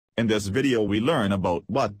In this video we learn about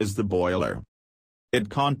what is the boiler. Its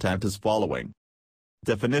content is following.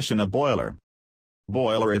 Definition of boiler.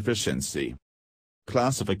 Boiler efficiency.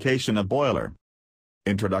 Classification of boiler.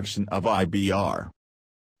 Introduction of I.B.R.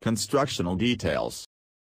 Constructional details.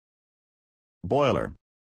 Boiler.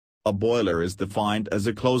 A boiler is defined as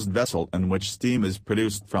a closed vessel in which steam is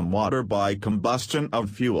produced from water by combustion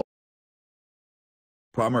of fuel.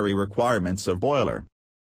 Primary requirements of boiler.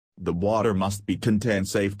 The water must contain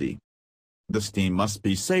safety. The steam must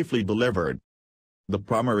be safely delivered. The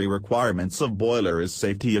primary requirements of boiler is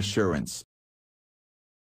safety assurance.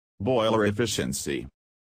 Boiler efficiency.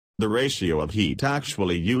 The ratio of heat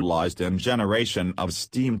actually utilized in generation of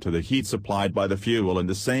steam to the heat supplied by the fuel in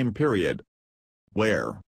the same period.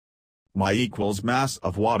 Where Y equals mass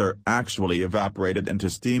of water actually evaporated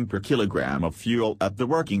into steam per kilogram of fuel at the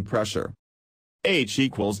working pressure. H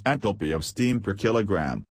equals enthalpy of steam per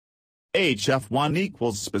kilogram. HF1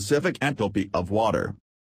 equals specific enthalpy of water.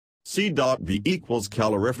 C.V equals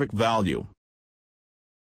calorific value.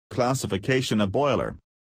 Classification of boiler.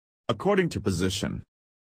 According to position.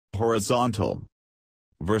 Horizontal.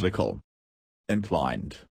 Vertical.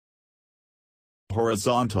 Inclined.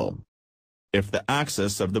 Horizontal. If the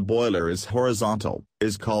axis of the boiler is horizontal,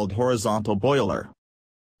 is called horizontal boiler.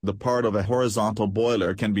 The part of a horizontal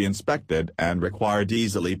boiler can be inspected and required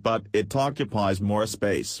easily, but it occupies more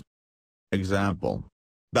space. Example.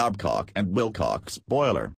 Babcock and Wilcox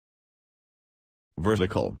boiler.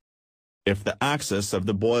 Vertical. If the axis of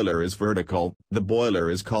the boiler is vertical, the boiler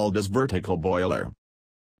is called as vertical boiler.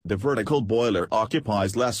 The vertical boiler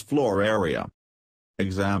occupies less floor area.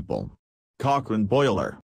 Example. Cochrane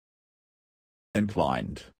boiler.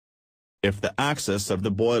 Inclined. If the axis of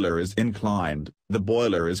the boiler is inclined, the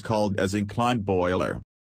boiler is called as inclined boiler.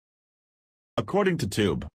 According to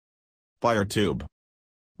tube. Fire tube.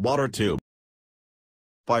 Water tube.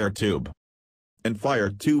 Fire tube. In fire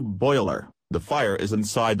tube boiler, the fire is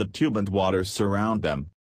inside the tube and water surround them.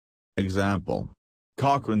 Example.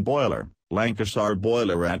 Cochrane boiler, Lancashire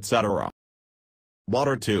boiler, etc.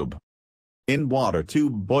 Water tube. In water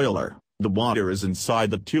tube boiler, the water is inside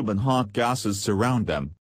the tube and hot gases surround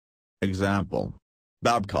them. Example.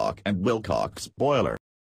 Babcock and Wilcox boiler.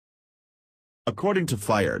 According to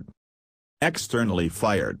fired. Externally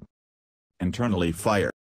fired. Internally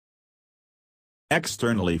fired.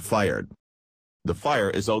 Externally fired. The fire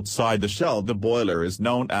is outside the shell of the boiler is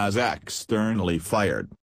known as externally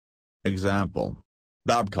fired. Example.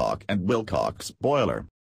 Babcock and Wilcox boiler.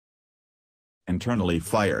 Internally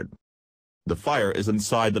fired. The fire is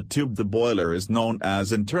inside the tube. The boiler is known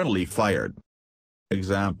as internally fired.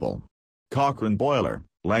 Example. Cochrane boiler,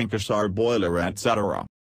 Lancashire boiler, etc.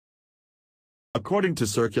 According to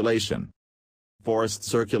circulation. Forced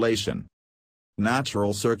circulation.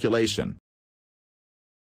 Natural circulation.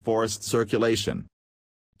 Forced circulation.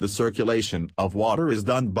 The circulation of water is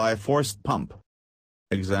done by a forced pump.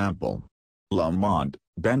 Example. Lamont,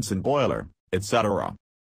 Benson boiler, etc.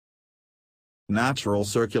 Natural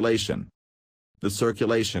circulation. The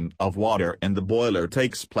circulation of water in the boiler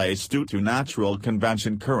takes place due to natural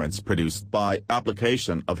convection currents produced by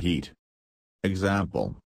application of heat.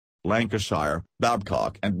 Example. Lancashire,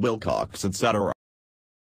 Babcock and Wilcox, etc.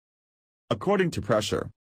 According to pressure.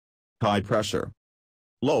 High pressure.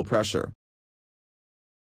 Low pressure.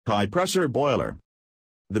 High pressure boiler.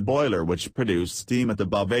 The boiler which produced steam at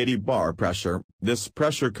above 80 bar pressure, this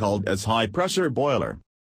pressure called as high pressure boiler.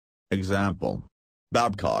 Example.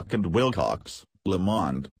 Babcock and Wilcox,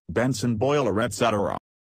 Lamont, Benson boiler, etc.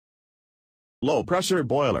 Low pressure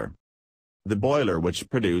boiler. The boiler which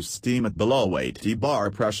produced steam at below 80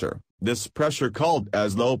 bar pressure, this pressure called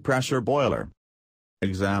as low pressure boiler.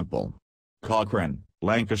 Example. Cochrane,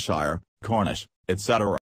 Lancashire, Cornish,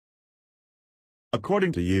 etc.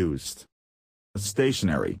 According to used.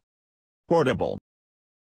 Stationary. Portable.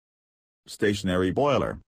 Stationary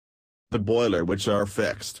boiler. The boiler which are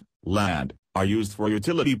fixed, land, are used for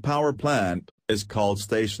utility power plant, is called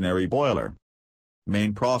stationary boiler.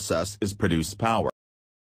 Main process is produce power.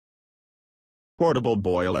 Portable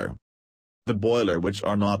boiler. The boiler which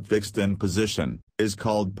are not fixed in position, is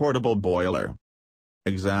called portable boiler.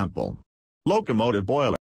 Example. Locomotive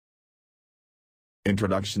boiler.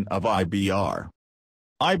 Introduction of I.B.R.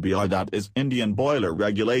 I.B.R, that is Indian Boiler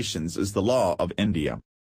Regulations, is the law of India,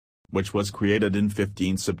 which was created in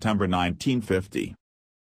 15 September 1950.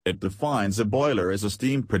 It defines a boiler as a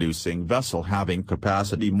steam-producing vessel having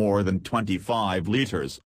capacity more than 25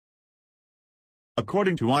 liters.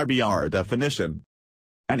 According to I.B.R definition.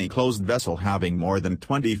 Any closed vessel having more than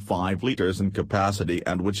 25 liters in capacity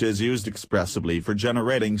and which is used expressly for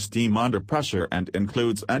generating steam under pressure and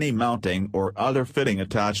includes any mounting or other fitting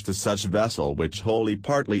attached to such vessel which wholly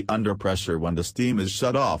partly under pressure when the steam is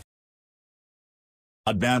shut off.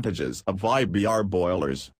 Advantages of I.B.R.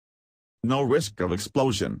 boilers. No risk of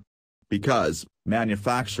explosion, because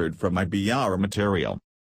manufactured from I.B.R. material.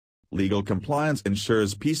 Legal compliance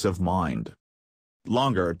ensures peace of mind.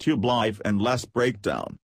 Longer tube life and less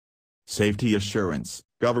breakdown. Safety assurance,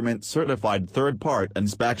 government-certified third-part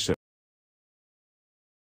inspection.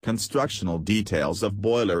 Constructional details of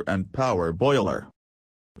boiler and power boiler.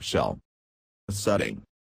 Shell. Setting.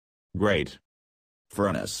 Grate.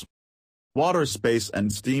 Furnace. Water space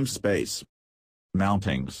and steam space.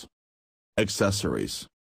 Mountings. Accessories.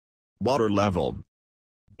 Water level.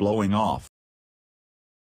 Blowing off.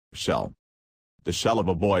 Shell. The shell of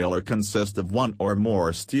a boiler consists of one or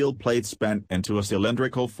more steel plates bent into a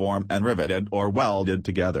cylindrical form and riveted or welded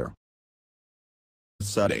together.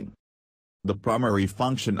 Setting. The primary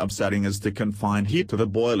function of setting is to confine heat to the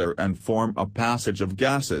boiler and form a passage of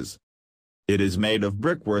gases. It is made of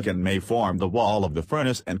brickwork and may form the wall of the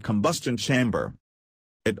furnace and combustion chamber.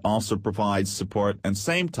 It also provides support in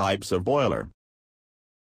same types of boiler.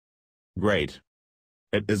 Grate.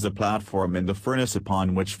 It is a platform in the furnace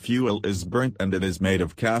upon which fuel is burnt and it is made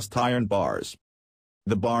of cast iron bars.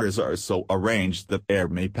 The bars are so arranged that air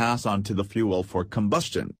may pass on to the fuel for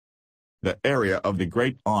combustion. The area of the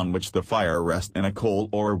grate on which the fire rests in a coal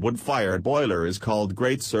or wood-fired boiler is called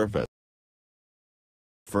grate surface.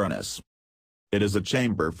 Furnace. It is a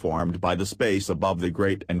chamber formed by the space above the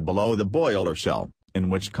grate and below the boiler shell, in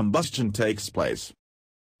which combustion takes place.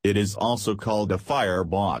 It is also called a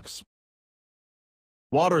firebox.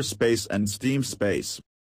 Water space and steam space.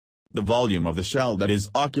 The volume of the shell that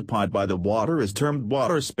is occupied by the water is termed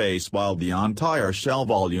water space while the entire shell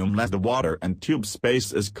volume less the water and tube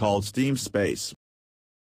space is called steam space.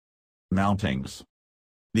 Mountings.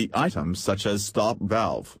 The items such as stop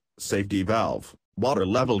valve, safety valve, water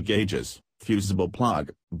level gauges, fusible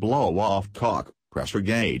plug, blow-off cock, pressure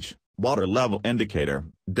gauge, water level indicator,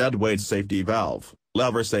 deadweight safety valve,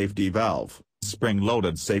 lever safety valve,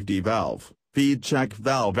 spring-loaded safety valve, feed check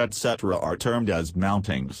valve etc. are termed as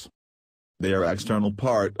mountings. They are external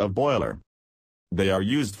part of boiler. They are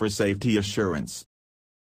used for safety assurance.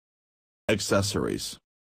 Accessories.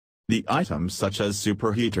 The items such as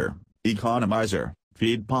superheater, economizer,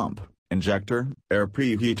 feed pump, injector, air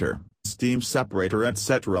preheater, steam separator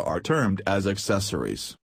etc. are termed as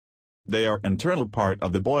accessories. They are internal part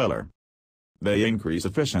of the boiler. They increase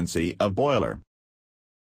efficiency of boiler.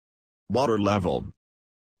 Water level.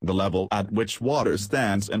 The level at which water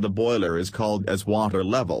stands in the boiler is called as water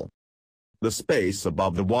level. The space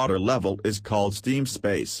above the water level is called steam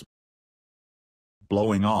space.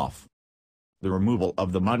 Blowing off. The removal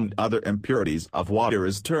of the mud and other impurities of water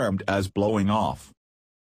is termed as blowing off.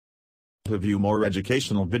 To view more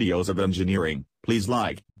educational videos of engineering, please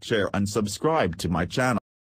like, share and subscribe to my channel.